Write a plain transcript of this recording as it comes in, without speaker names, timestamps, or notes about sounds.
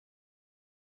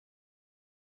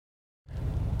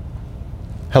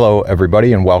Hello,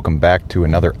 everybody, and welcome back to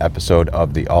another episode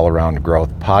of the All Around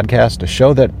Growth Podcast, a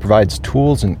show that provides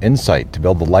tools and insight to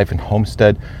build the life and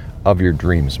homestead of your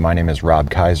dreams. My name is Rob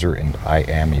Kaiser, and I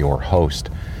am your host.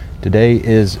 Today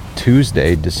is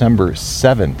Tuesday, December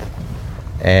 7th,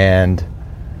 and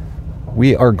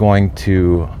we are going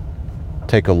to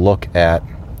take a look at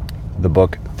the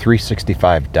book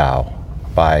 365 Tao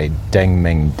by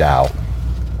Deng-Ming Dao.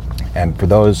 And for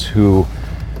those who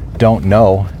don't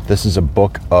know, this is a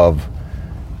book of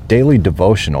daily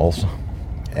devotionals,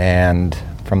 and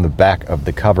from the back of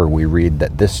the cover we read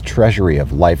that this treasury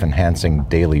of life-enhancing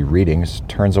daily readings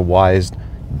turns a wise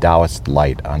Taoist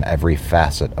light on every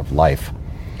facet of life.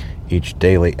 Each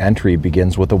daily entry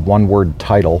begins with a one-word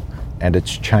title and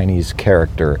its Chinese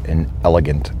character in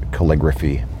elegant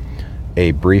calligraphy.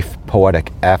 A brief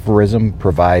poetic aphorism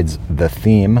provides the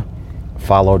theme,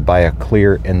 followed by a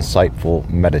clear, insightful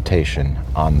meditation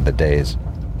on the day's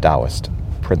Taoist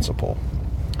principle.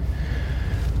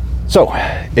 So,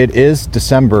 it is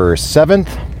December 7th,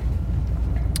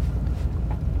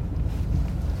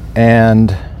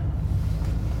 and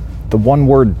the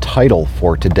one-word title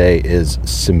for today is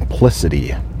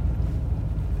Simplicity.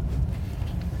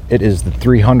 It is the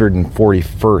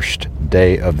 341st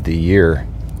day of the year.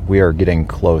 We are getting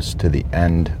close to the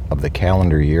end of the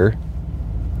calendar year.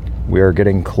 We are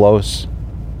getting close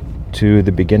to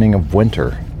the beginning of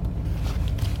winter.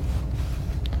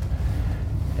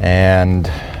 And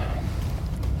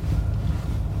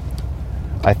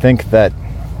I think that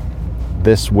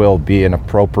this will be an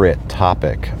appropriate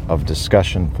topic of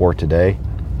discussion for today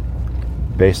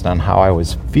based on how I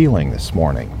was feeling this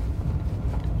morning,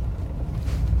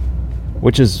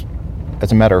 which is,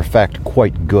 as a matter of fact,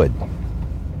 quite good,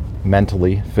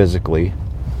 mentally, physically,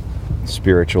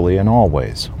 spiritually, in all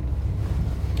ways.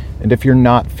 And if you're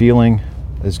not feeling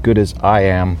as good as I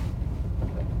am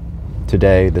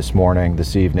today, this morning,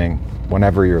 this evening,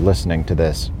 whenever you're listening to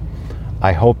this,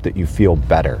 I hope that you feel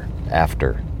better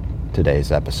after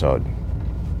today's episode.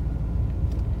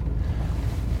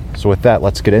 So with that,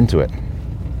 let's get into it.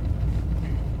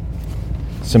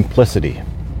 Simplicity.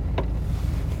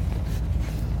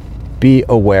 Be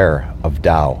aware of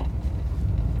Tao.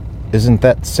 Isn't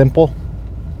that simple?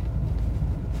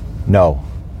 No.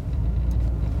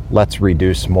 Let's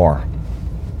reduce more.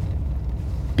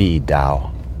 Be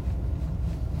Tao.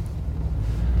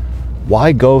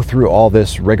 Why go through all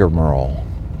this rigmarole?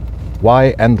 Why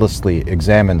endlessly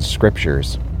examine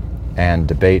scriptures and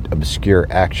debate obscure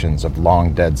actions of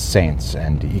long-dead saints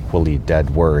and equally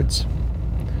dead words?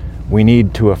 We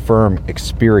need to affirm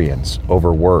experience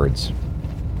over words,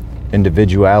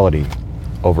 individuality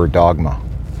over dogma.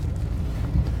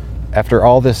 After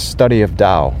all this study of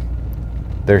Tao,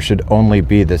 there should only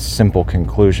be this simple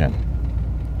conclusion: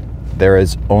 there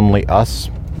is only us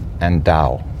and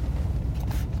Tao.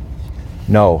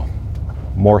 No,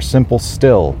 more simple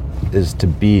still is to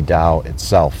be Tao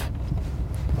itself.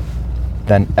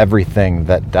 Then everything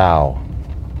that Tao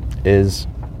is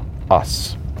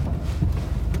us.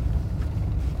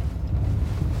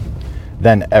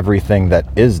 Then everything that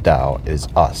is Tao is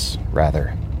us,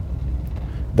 rather.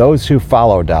 Those who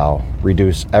follow Tao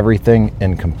reduce everything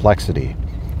in complexity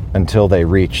until they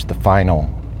reach the final,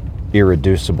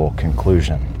 irreducible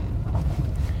conclusion.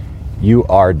 You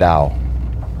are Tao.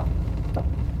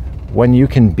 When you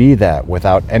can be that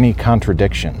without any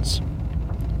contradictions,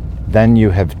 then you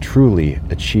have truly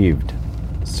achieved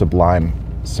sublime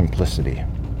simplicity.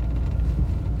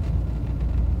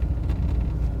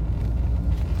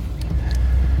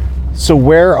 So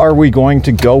where are we going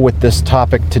to go with this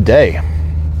topic today?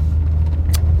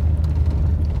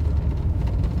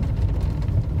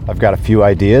 I've got a few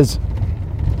ideas.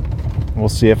 We'll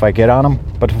see if I get on them.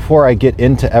 But before I get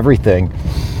into everything,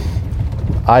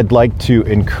 I'd like to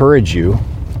encourage you,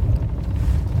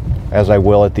 as I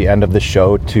will at the end of the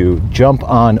show, to jump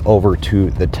on over to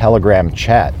the Telegram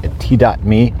chat at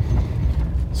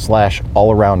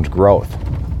t.me/allaroundgrowth.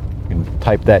 You can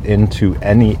type that into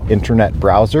any internet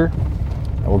browser.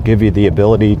 It will give you the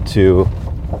ability to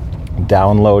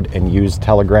download and use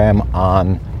Telegram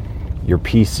on your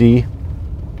PC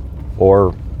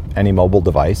or any mobile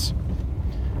device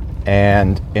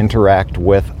and interact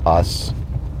with us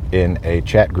in a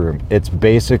chat group. It's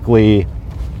basically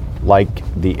like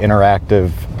the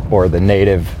interactive or the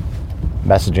native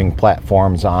messaging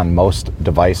platforms on most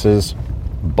devices,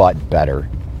 but better.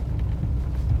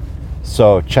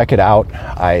 So check it out.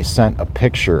 I sent a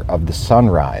picture of the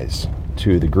sunrise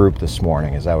to the group this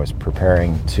morning as I was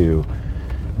preparing to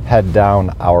head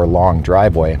down our long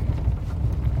driveway.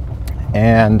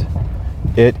 And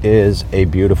it is a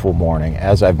beautiful morning.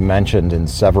 As I've mentioned in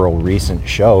several recent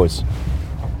shows,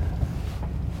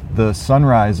 The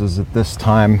sunrises at this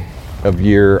time of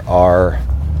year are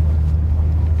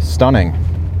stunning,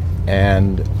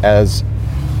 and as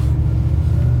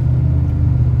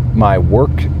my work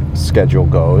schedule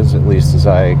goes, at least as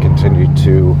I continue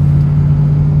to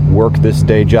work this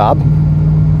day job,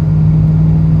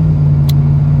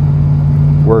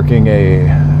 working a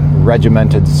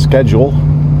regimented schedule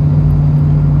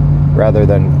rather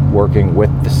than working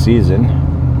with the season.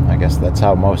 I guess that's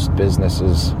how most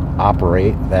businesses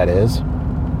operate, that is.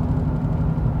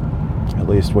 At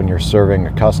least when you're serving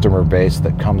a customer base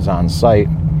that comes on site.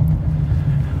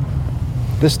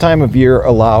 This time of year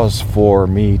allows for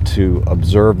me to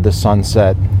observe the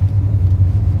sunset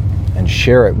and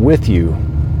share it with you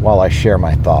while I share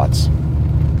my thoughts.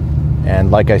 And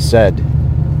like I said,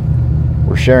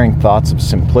 we're sharing thoughts of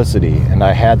simplicity, and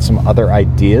I had some other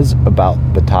ideas about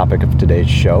the topic of today's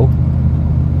show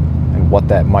and what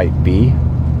that might be.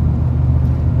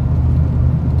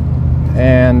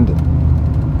 And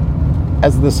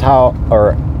as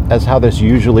how this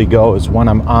usually goes, when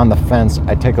I'm on the fence,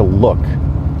 I take a look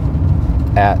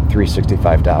at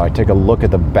 365 Dow. I take a look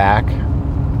at the back.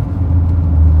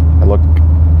 I look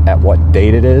at what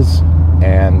date it is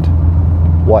and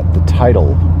what the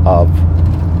title of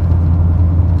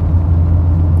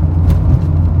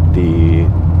the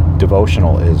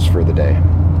devotional is for the day.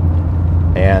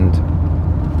 And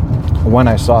when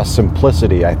I saw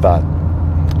simplicity, I thought,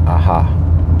 aha,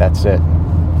 that's it.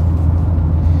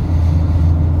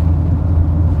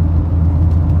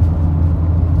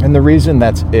 And the reason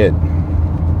that's it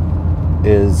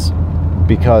is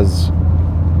because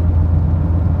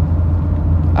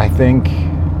I think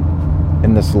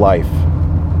in this life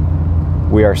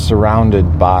we are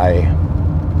surrounded by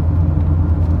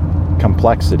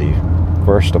complexity,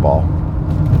 first of all.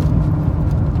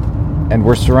 And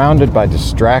we're surrounded by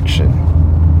distraction,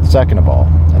 second of all.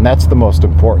 And that's the most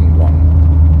important one.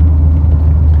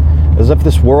 As if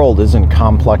this world isn't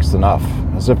complex enough,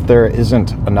 as if there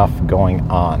isn't enough going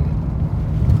on.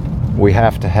 We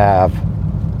have to have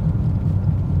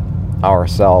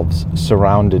ourselves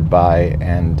surrounded by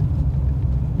and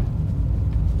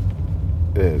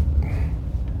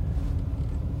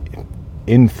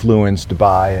influenced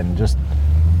by and just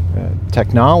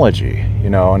technology,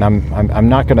 and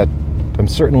I'm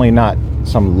certainly not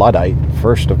some Luddite,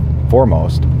 first and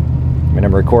foremost. I mean,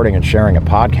 I'm recording and sharing a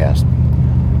podcast,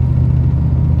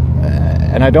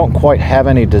 and I don't quite have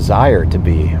any desire to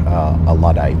be a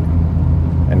Luddite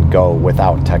and go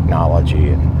without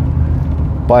technology.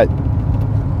 But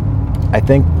I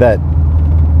think that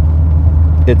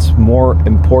it's more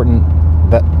important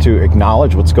to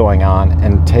acknowledge what's going on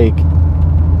and take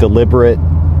deliberate,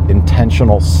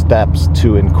 intentional steps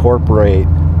to incorporate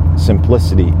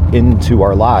simplicity into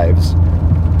our lives,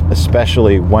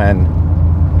 especially when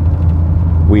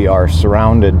we are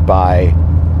surrounded by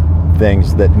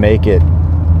things that make it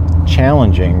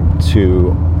challenging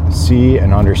to see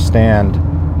and understand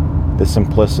the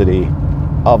simplicity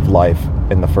of life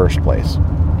in the first place.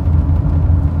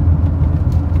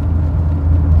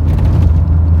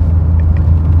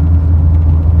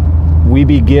 We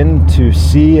begin to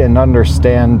see and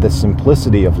understand the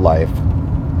simplicity of life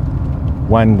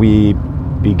when we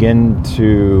begin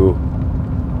to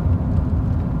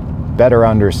better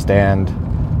understand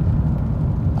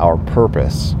our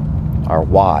purpose, our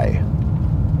why,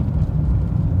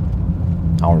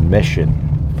 our mission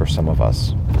for some of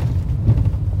us.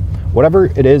 Whatever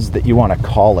it is that you want to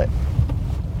call it.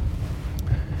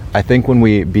 I think when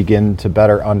we begin to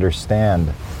better understand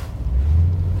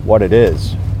what it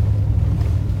is,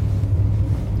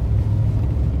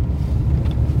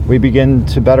 we begin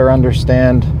to better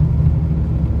understand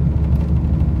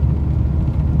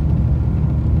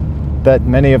that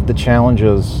many of the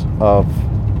challenges of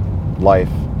life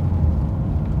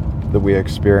that we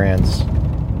experience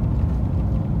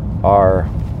are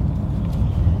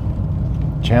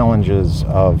challenges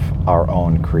of our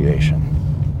own creation.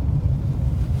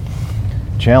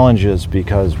 Challenges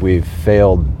because we've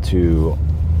failed to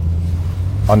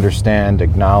understand,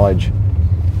 acknowledge,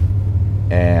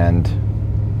 and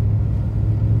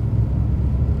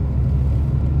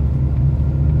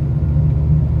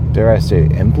dare I say,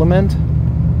 implement?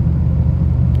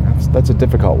 That's a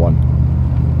difficult one.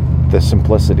 The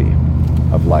simplicity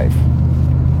of life.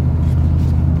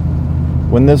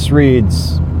 When this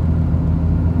reads,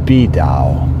 be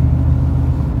Tao,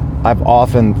 I've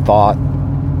often thought,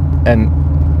 and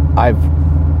I've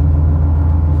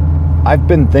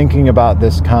been thinking about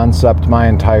this concept my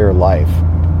entire life.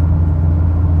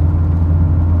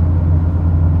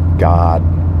 God.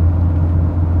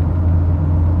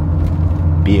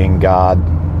 Being God.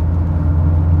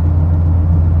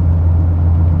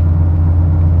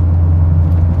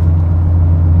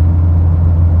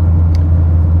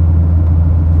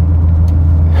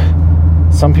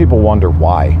 some people wonder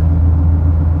why.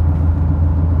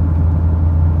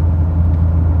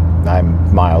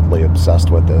 I'm mildly obsessed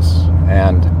with this,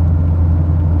 and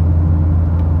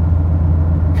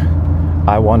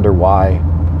I wonder why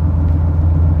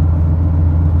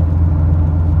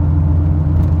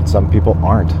some people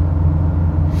aren't.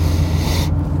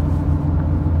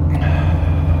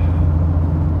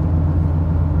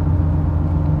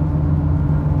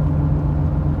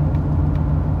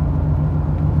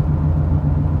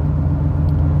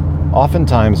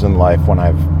 Oftentimes in life, when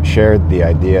I've shared the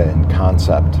idea and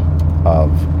concept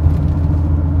of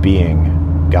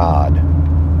being God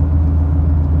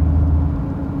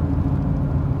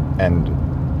and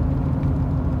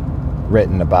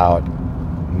written about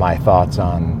my thoughts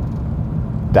on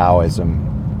Taoism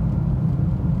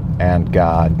and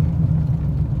God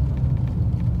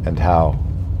and how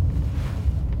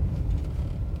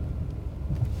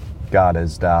God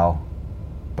is Tao,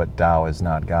 but Tao is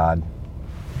not God.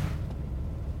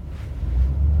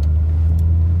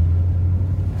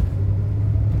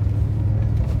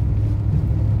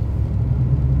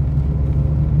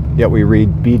 Yet we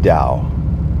read Be Tao,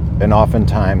 and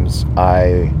oftentimes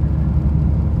I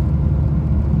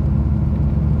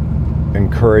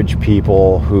encourage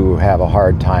people who have a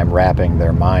hard time wrapping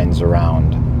their minds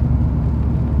around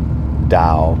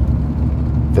Tao,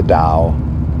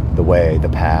 the way, the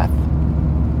path,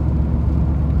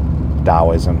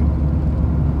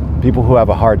 Taoism. People who have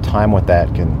a hard time with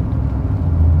that can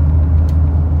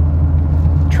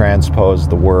transpose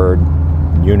the word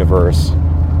universe,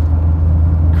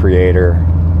 creator,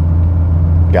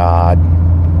 God,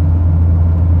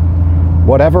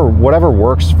 whatever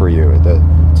works for you.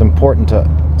 It's important to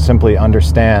simply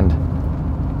understand,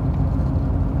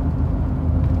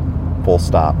 full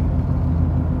stop.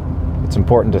 It's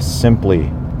important to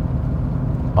simply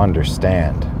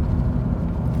understand.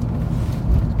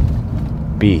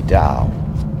 Be Tao.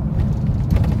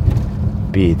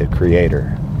 Be the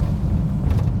creator.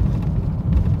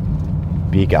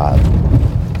 Be God.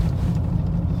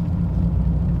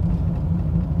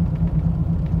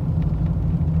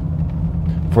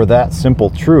 For that simple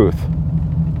truth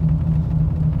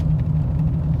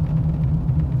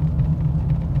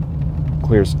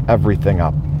clears everything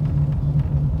up.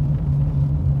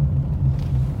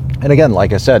 And again,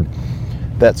 like I said,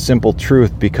 that simple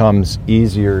truth becomes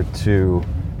easier to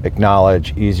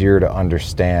acknowledge, easier to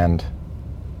understand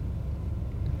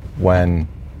when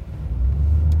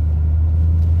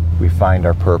we find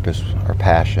our purpose, our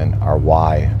passion, our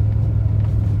why.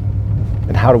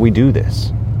 And how do we do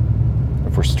this?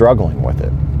 If we're struggling with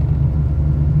it,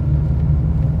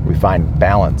 we find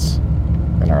balance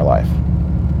in our life.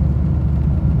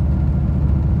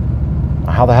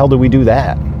 How the hell do we do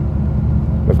that?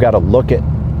 We've got to look at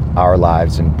our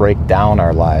lives and break down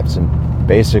our lives and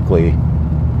basically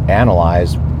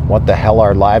analyze what the hell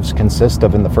our lives consist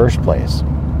of in the first place.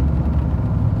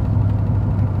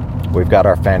 We've got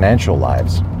our financial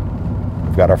lives.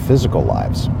 We've got our physical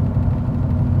lives.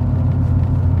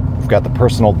 We've got the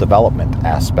personal development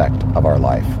aspect of our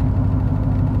life.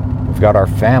 We've got our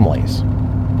families.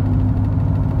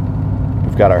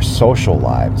 We've got our social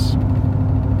lives.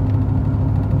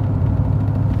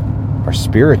 Our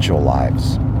spiritual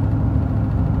lives.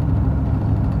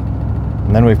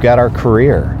 And then we've got our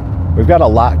career. We've got a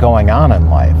lot going on in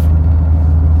life.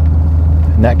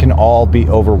 And that can all be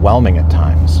overwhelming at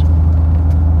times.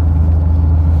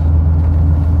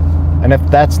 And if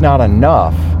that's not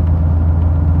enough,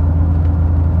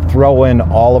 throw in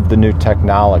all of the new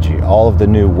technology, all of the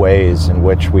new ways in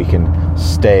which we can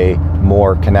stay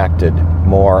more connected,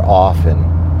 more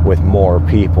often, with more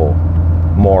people,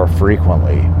 more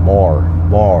frequently, more.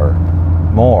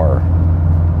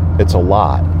 It's a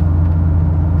lot.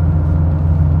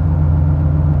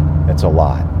 It's a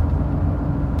lot.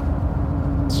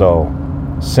 So,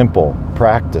 simple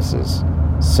practices,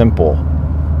 simple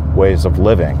ways of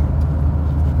living,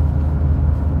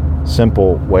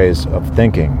 simple ways of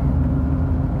thinking,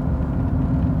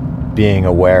 being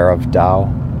aware of Tao.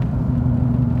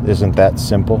 Isn't that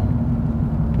simple?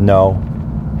 No.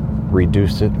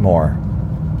 Reduce it more.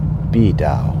 Be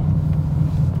Tao.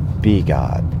 Be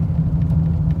God.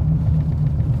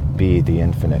 Be the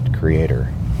infinite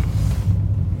creator.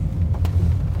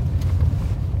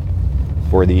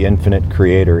 For the infinite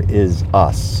creator is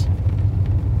us,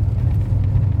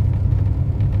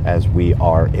 as we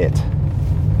are it.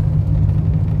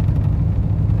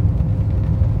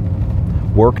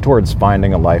 Work towards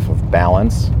finding a life of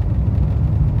balance.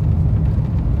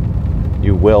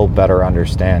 You will better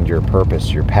understand your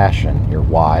purpose, your passion, your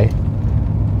why.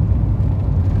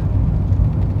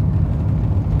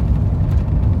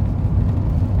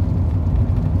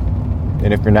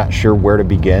 And if you're not sure where to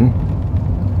begin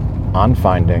on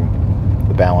finding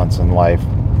the balance in life,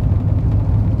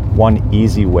 one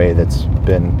easy way that's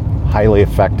been highly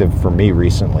effective for me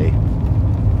recently,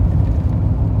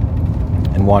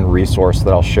 and one resource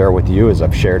that I'll share with you, as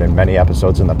I've shared in many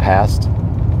episodes in the past,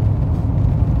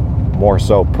 more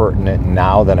so pertinent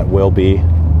now than it will be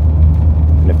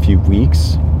in a few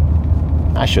weeks.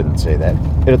 I shouldn't say that.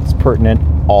 It's pertinent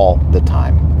all the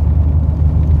time.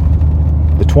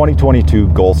 The 2022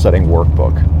 Goal Setting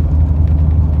Workbook.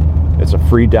 It's a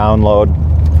free download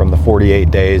from the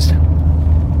 48 Days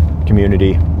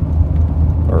community,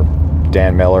 or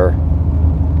Dan Miller.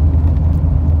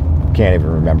 Can't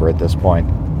even remember at this point.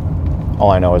 All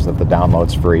I know is that the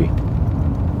download's free.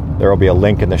 There will be a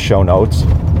link in the show notes,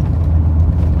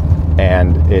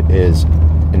 and it is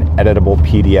an editable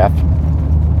PDF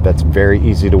that's very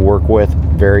easy to work with,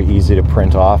 very easy to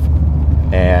print off,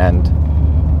 and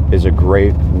is a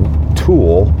great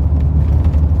tool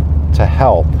to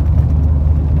help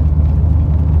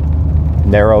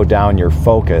narrow down your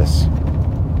focus,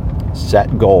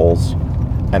 set goals,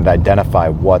 and identify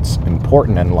what's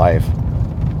important in life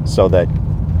so that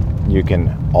you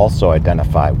can also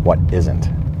identify what isn't.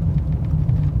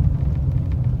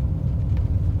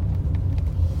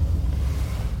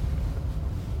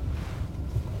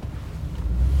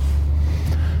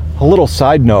 A little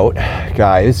side note,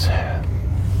 guys.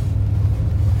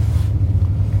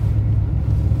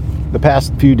 The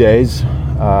past few days,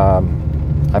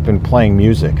 I've been playing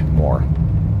music more.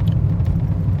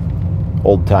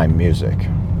 Old-time music.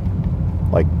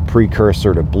 Like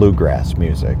precursor to bluegrass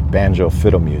music, banjo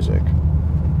fiddle music.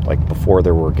 Like before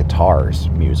there were guitars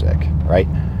music, right?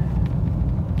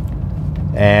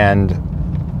 And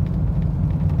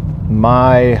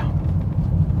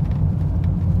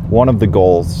one of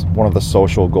the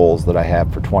social goals that I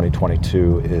have for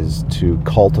 2022 is to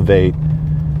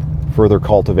further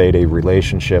cultivate a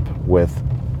relationship with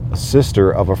a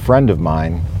sister of a friend of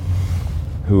mine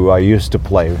who I used to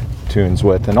play tunes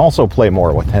with and also play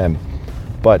more with him.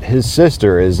 But his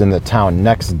sister is in the town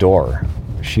next door.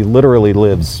 She literally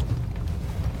lives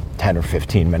 10 or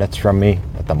 15 minutes from me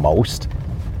at the most.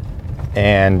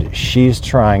 And she's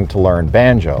trying to learn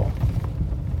banjo.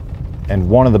 And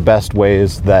one of the best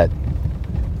ways that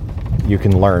you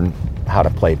can learn how to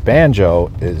play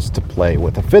banjo is to play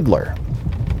with a fiddler.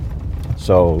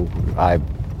 So I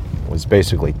was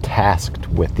basically tasked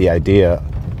with the idea,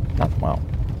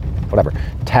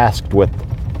 tasked with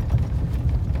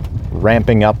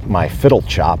ramping up my fiddle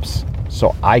chops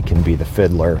so I can be the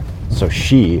fiddler, so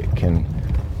she can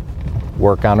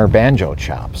work on her banjo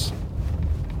chops.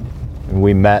 And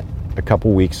we met a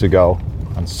couple weeks ago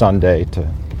on Sunday to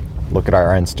look at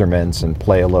our instruments and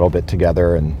play a little bit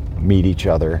together and meet each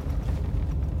other.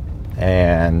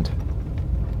 And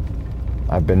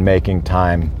I've been making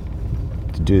time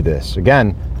to do this.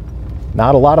 Again,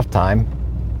 not a lot of time.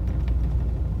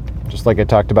 Just like I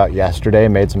talked about yesterday,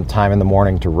 made some time in the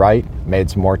morning to write, made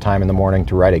some more time in the morning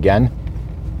to write again.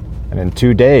 And in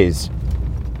 2 days,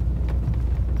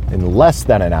 in less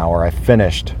than an hour, I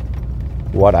finished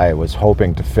what I was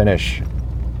hoping to finish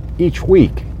each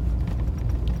week.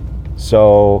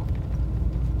 So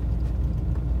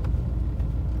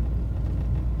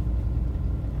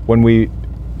when we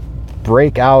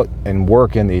break out and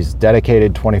work in these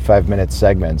dedicated 25-minute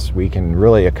segments, we can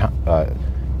really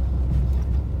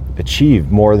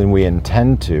achieve more than we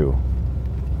intend to.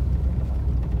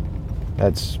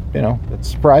 That's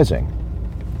surprising.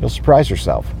 You'll surprise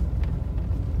yourself.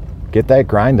 Get that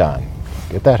grind on.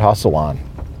 Get that hustle on.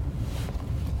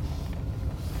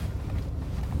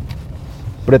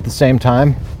 But at the same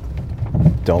time,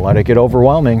 don't let it get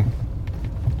overwhelming.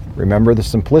 Remember the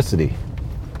simplicity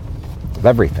of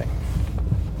everything.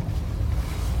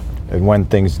 And when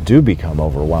things do become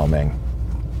overwhelming,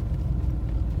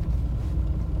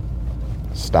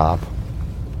 stop,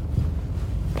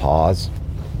 pause,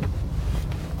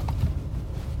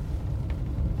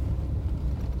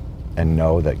 and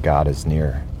know that God is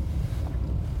near.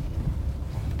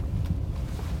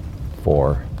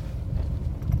 For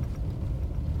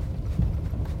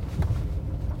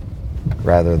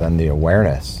rather than the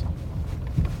awareness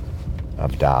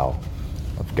of Tao,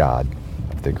 of God,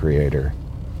 of the Creator,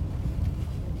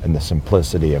 and the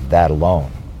simplicity of that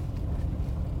alone,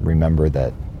 remember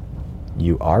that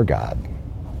you are God.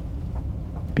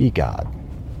 Be God.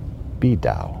 Be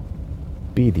Tao.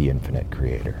 Be the infinite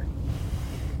Creator.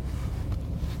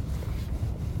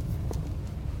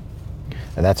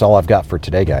 And that's all I've got for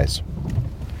today, guys.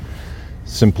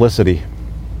 Simplicity.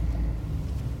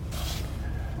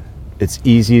 It's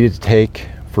easy to take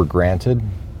for granted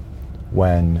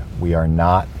when we are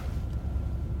not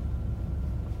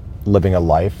living a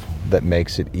life that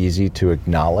makes it easy to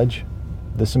acknowledge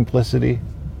the simplicity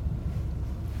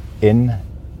in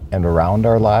and around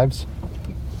our lives.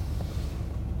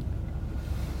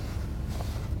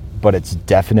 But it's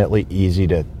definitely easy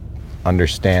to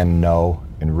understand, know,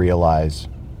 and realize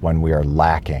when we are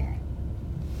lacking,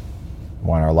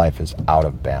 when our life is out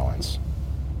of balance.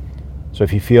 So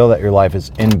if you feel that your life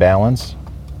is in balance,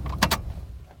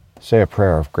 say a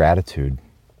prayer of gratitude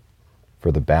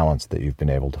for the balance that you've been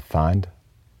able to find.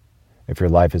 If your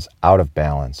life is out of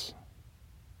balance,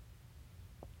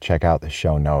 check out the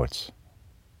show notes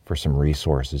for some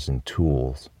resources and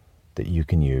tools that you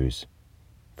can use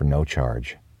for no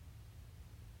charge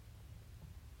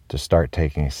to start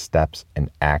taking steps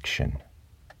and action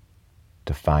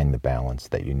to find the balance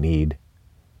that you need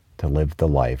to live the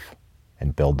life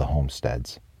and build the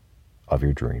homesteads of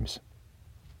your dreams.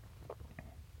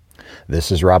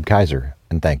 This is Rob Kaiser,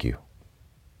 and thank you